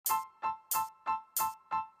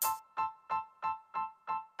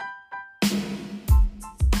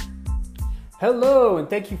Hello, and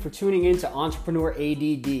thank you for tuning in to Entrepreneur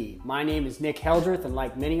ADD. My name is Nick Heldreth, and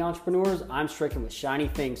like many entrepreneurs, I'm stricken with shiny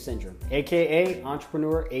thing syndrome, aka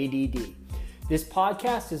Entrepreneur ADD. This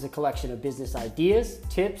podcast is a collection of business ideas,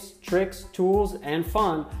 tips, tricks, tools, and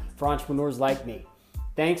fun for entrepreneurs like me.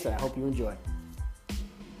 Thanks, and I hope you enjoy.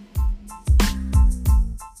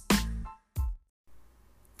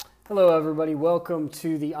 Hello, everybody. Welcome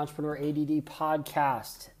to the Entrepreneur ADD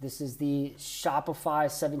podcast. This is the Shopify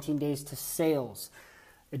 17 Days to Sales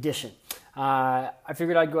edition. I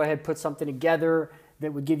figured I'd go ahead and put something together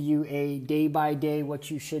that would give you a day-by-day what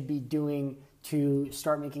you should be doing to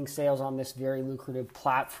start making sales on this very lucrative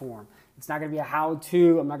platform. It's not going to be a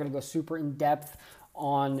how-to. I'm not going to go super in-depth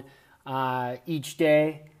on each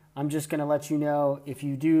day. I'm just going to let you know if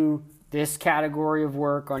you do this category of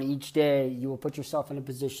work on each day, you will put yourself in a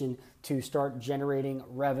position to start generating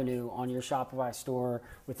revenue on your Shopify store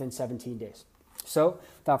within 17 days. So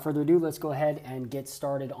without further ado, let's go ahead and get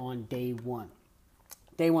started on day one.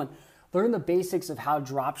 Day one, learn the basics of how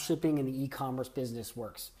drop shipping in the e-commerce business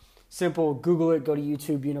works. Simple, Google it, go to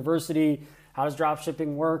YouTube University. How does drop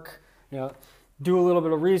shipping work? Do a little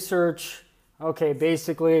bit of research. Okay,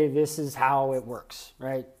 basically this is how it works,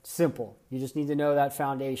 right? Simple. You just need to know that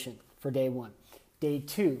foundation for day one. Day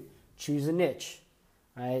two, choose a niche,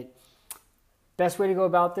 right? Best way to go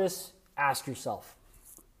about this, ask yourself,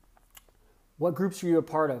 what groups are you a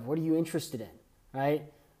part of? What are you interested in, right?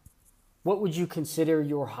 What would you consider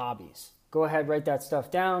your hobbies? Go ahead, write that stuff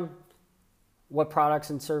down. What products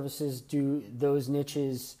and services do those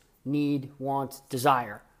niches need, want,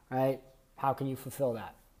 desire, right? How can you fulfill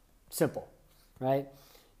that? Simple, right?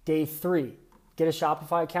 Day three, get a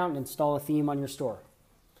Shopify account and install a theme on your store.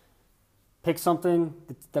 Pick something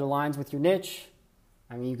that aligns with your niche.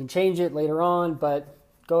 I mean, you can change it later on, but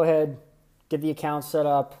go ahead, get the account set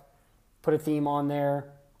up, put a theme on there,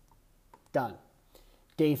 done.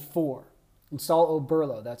 Day four, install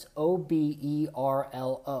Oberlo. That's Oberlo.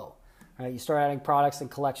 All right, you start adding products and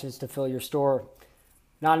collections to fill your store.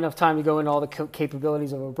 Not enough time to go into all the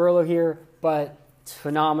capabilities of Oberlo here, but it's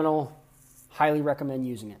phenomenal. Highly recommend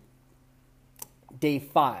using it. Day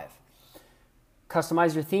five,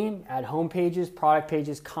 customize your theme, add home pages, product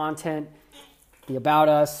pages, content, the About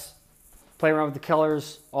Us, play around with the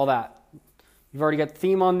colors, all that. You've already got the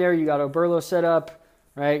theme on there. You got Oberlo set up,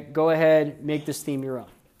 right? Go ahead, make this theme your own.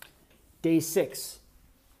 Day six.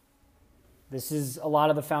 This is a lot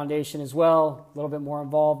of the foundation as well, a little bit more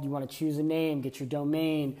involved. You want to choose a name, get your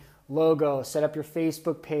domain, logo, set up your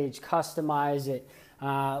Facebook page, customize it.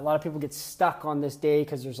 A lot of people get stuck on this day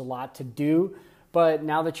because there's a lot to do. But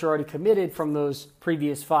now that you're already committed from those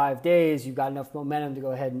previous 5 days, you've got enough momentum to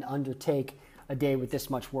go ahead and undertake a day with this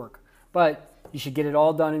much work. But you should get it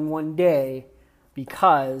all done in one day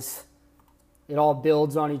because it all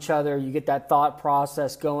builds on each other. You get that thought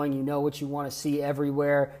process going. You know what you want to see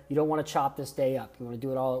everywhere. You don't want to chop this day up. You want to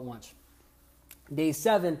do it all at once. Day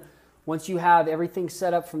seven, once you have everything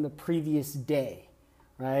set up from the previous day,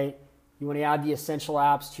 right, you want to add the essential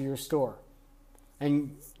apps to your store.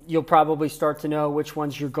 And you'll probably start to know which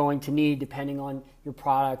ones you're going to need depending on your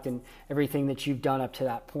product and everything that you've done up to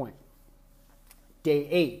that point. Day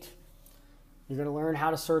eight, you're going to learn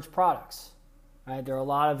how to search products. Right? There are a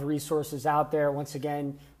lot of resources out there. Once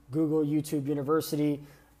again, Google YouTube University,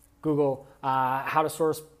 Google how to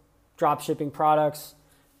source drop shipping products,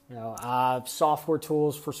 software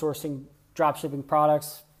tools for sourcing drop shipping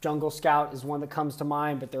products. Jungle Scout is one that comes to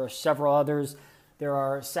mind, but there are several others. There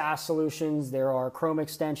are SaaS solutions. There are Chrome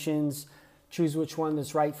extensions. Choose which one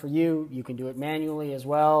that's right for you. You can do it manually as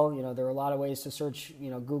well. There are a lot of ways to search,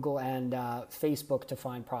 Google and Facebook to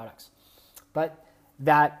find products. But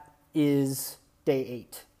that is day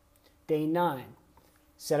eight. Day nine,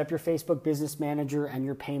 set up your Facebook Business Manager and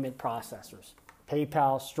your payment processors.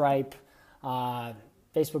 PayPal, Stripe.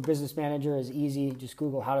 Facebook Business Manager is easy. Just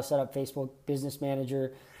Google how to set up Facebook Business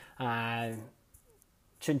Manager.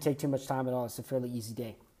 Shouldn't take too much time at all. It's a fairly easy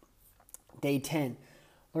day. Day 10,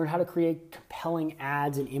 learn how to create compelling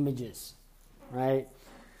ads and images, right?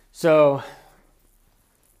 So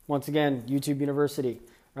once again, YouTube University,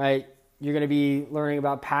 right? You're going to be learning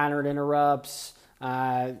about pattern interrupts,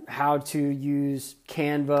 how to use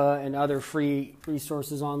Canva and other free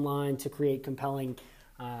resources online to create compelling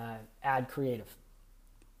ad creative.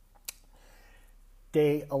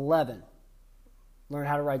 Day 11, learn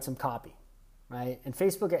how to write some copy. Right? And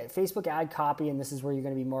Facebook ad copy, and this is where you're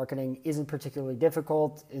going to be marketing, isn't particularly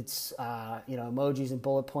difficult. It's emojis and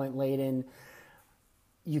bullet point laden.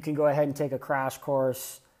 You can go ahead and take a crash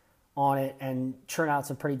course on it and churn out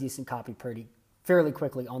some pretty decent copy fairly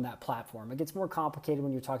quickly on that platform. It gets more complicated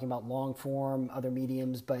when you're talking about long form, other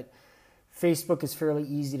mediums, but Facebook is fairly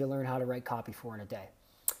easy to learn how to write copy for in a day.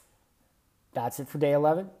 That's it for day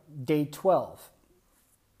 11. Day 12.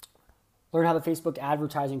 Learn how the Facebook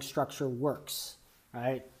advertising structure works,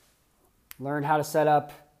 right? Learn how to set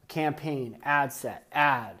up a campaign, ad set,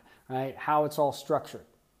 ad, right? How it's all structured.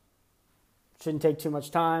 Shouldn't take too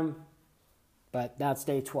much time, but that's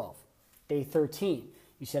day 12. Day 13,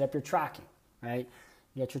 you set up your tracking, right?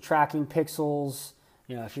 You got your tracking pixels.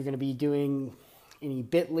 You know, if you're going to be doing any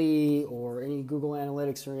Bitly or any Google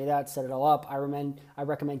Analytics or any of that, set it all up. I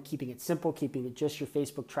recommend keeping it simple, keeping it just your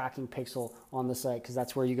Facebook tracking pixel on the site, because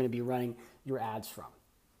that's where you're going to be running your ads from.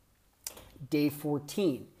 Day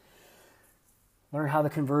 14, learn how the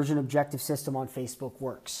conversion objective system on Facebook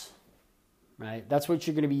works, right? That's what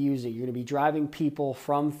you're going to be using. You're going to be driving people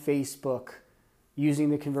from Facebook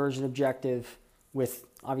using the conversion objective with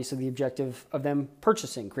obviously the objective of them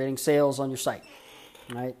purchasing, creating sales on your site,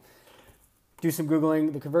 right? Do some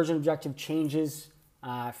Googling. The conversion objective changes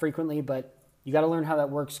frequently, but you got to learn how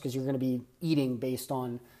that works, because you're going to be eating based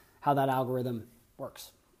on how that algorithm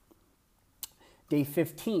works. Day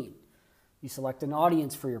 15, you select an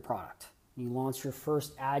audience for your product. You launch your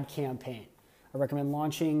first ad campaign. I recommend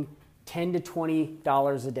launching $10 to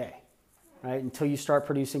 $20 a day, right? Until you start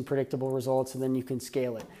producing predictable results, and then you can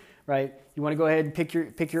scale it, right? You want to go ahead and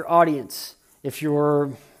pick your audience. If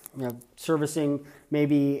you're servicing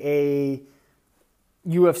maybe a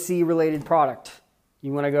UFC related product,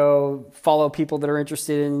 you want to go follow people that are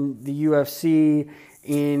interested in the UFC,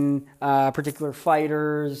 in particular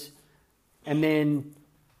fighters, and then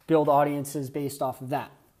build audiences based off of that,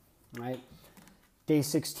 right? Day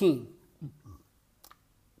 16,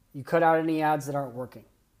 you cut out any ads that aren't working,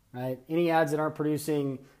 right? Any ads that aren't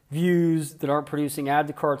producing views, that aren't producing add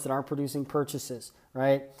to carts, that aren't producing purchases,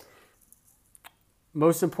 right?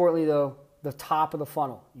 Most importantly though, the top of the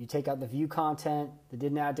funnel. You take out the view content, the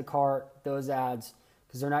didn't add to cart, those ads,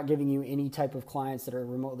 because they're not giving you any type of clients that are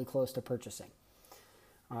remotely close to purchasing.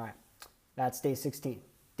 All right, that's day 16.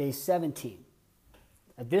 Day 17.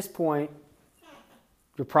 At this point,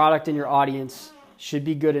 your product and your audience should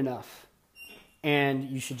be good enough, and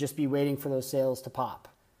you should just be waiting for those sales to pop.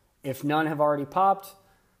 If none have already popped,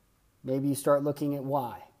 maybe you start looking at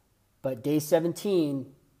why. But day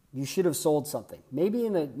 17, you should have sold something. Maybe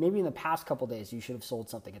in the past couple days, you should have sold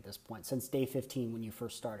something at this point, since day 15 when you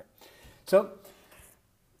first started. So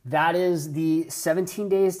that is the 17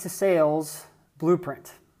 days to sales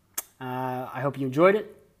blueprint. I hope you enjoyed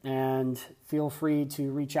it, and feel free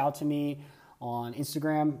to reach out to me on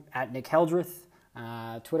Instagram at Nick Heldreth,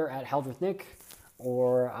 Twitter at HeldrethNick,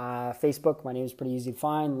 or Facebook. My name is pretty easy to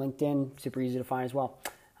find. LinkedIn, super easy to find as well.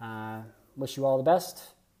 Wish you all the best,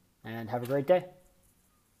 and have a great day.